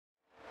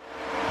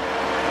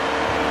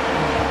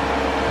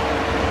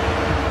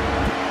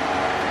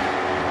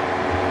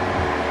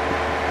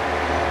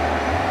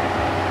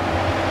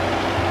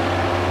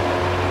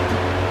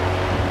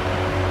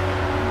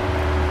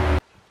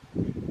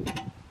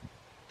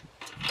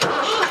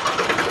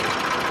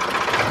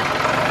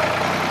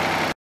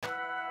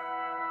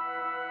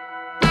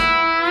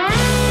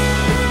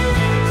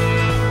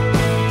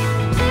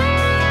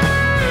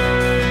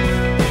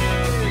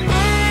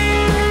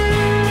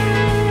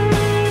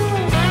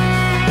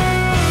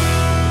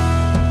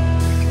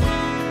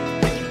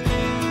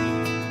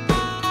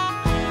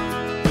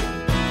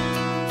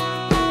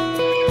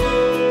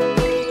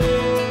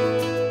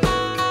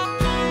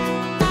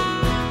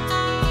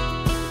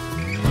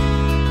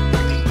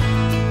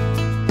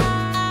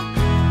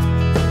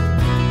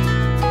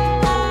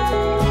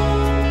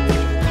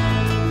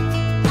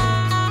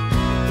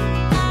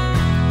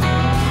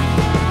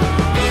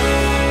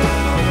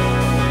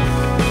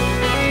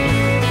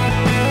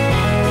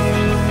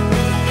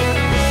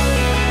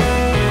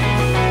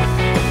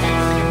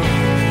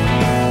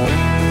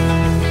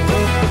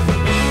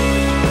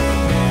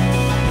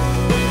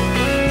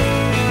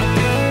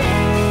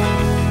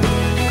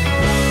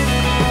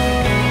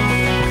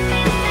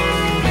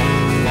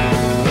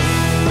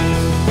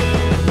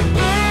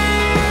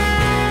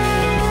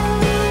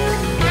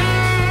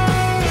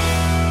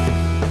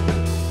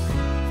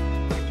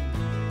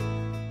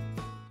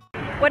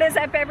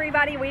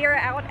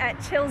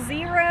Chill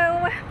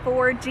Zero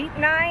for Jeep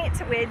Night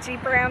with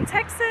Jeep Around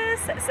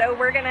Texas. So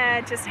we're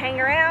gonna just hang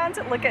around,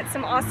 look at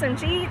some awesome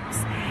Jeeps,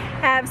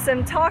 have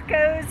some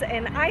tacos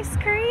and ice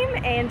cream,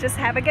 and just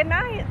have a good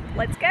night.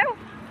 Let's go.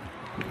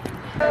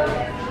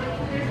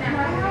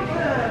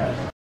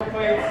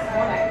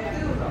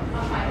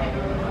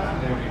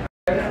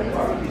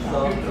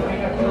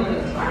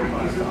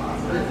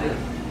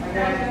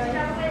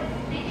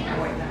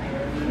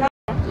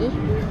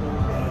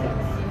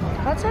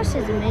 Hot sauce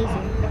is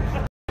amazing.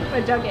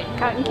 What'd y'all get?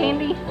 Cotton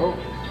candy? Oh,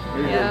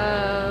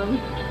 Yum.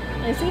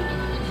 Let's see.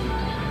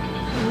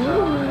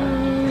 Ooh.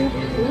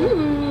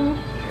 Ooh.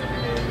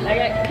 I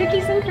got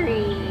cookies and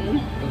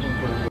cream.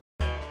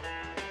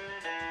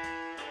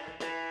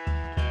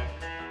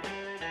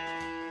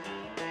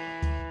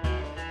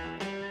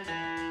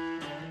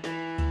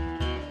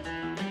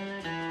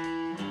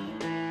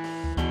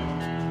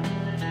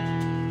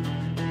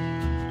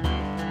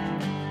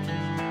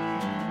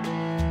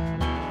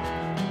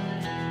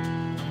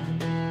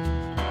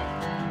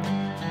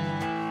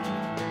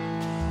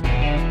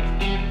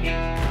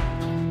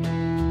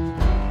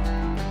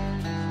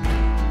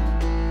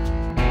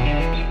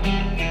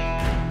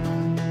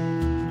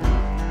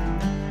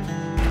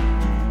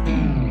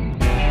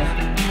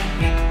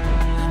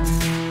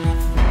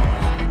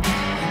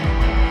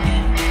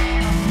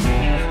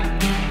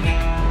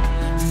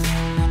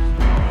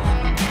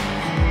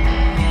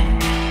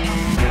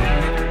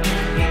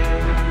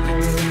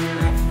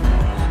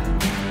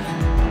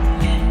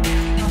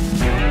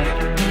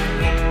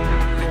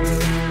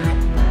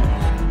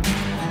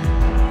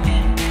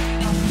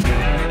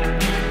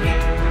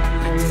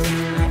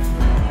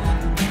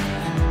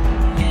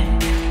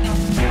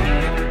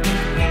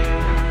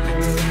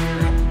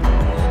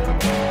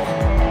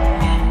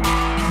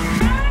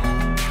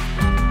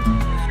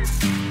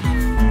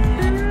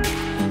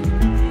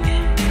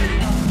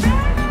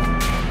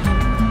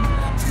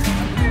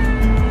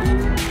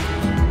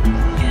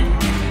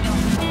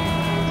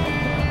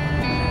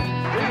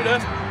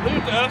 Leave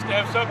it to us to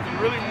have something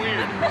really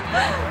weird.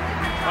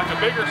 Like a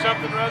bigger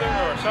something rather,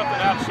 or something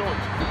out of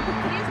sorts.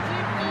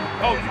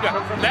 Oh, you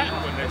got that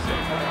one, they say.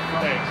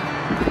 Thanks.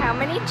 How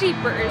many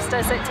Jeepers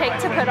does it take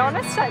to put on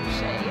a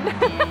sunshade?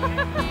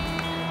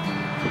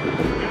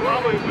 You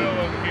probably will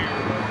over here.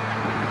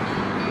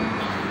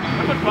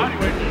 How much body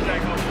weight do you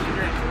take on this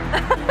here?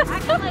 I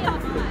can lay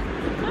on mine.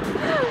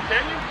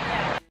 Can you?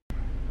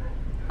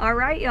 All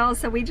right, y'all,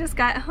 so we just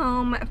got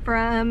home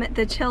from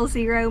the Chill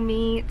Zero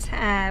meet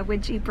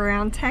with Jeep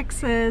Around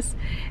Texas.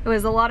 It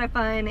was a lot of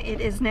fun. It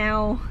is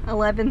now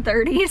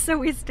 11:30, so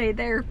we stayed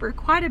there for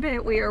quite a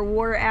bit. We are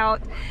wore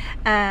out.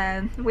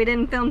 We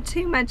didn't film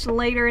too much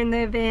later in the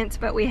event,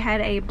 but we had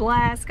a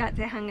blast. Got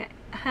to hang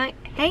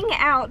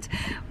out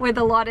with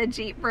a lot of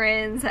Jeep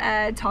friends,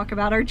 talk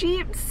about our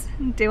Jeeps,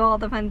 do all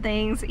the fun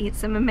things, eat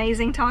some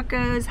amazing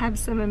tacos, have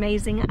some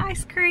amazing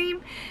ice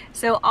cream.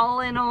 So all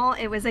in all,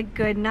 it was a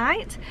good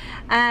night.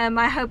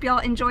 I hope y'all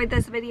enjoyed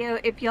this video.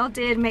 If y'all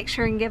did, make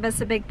sure and give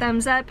us a big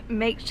thumbs up.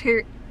 Make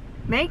sure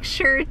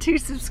to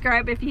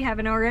subscribe if you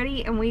haven't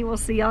already, and we will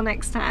see y'all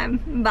next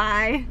time.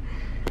 Bye.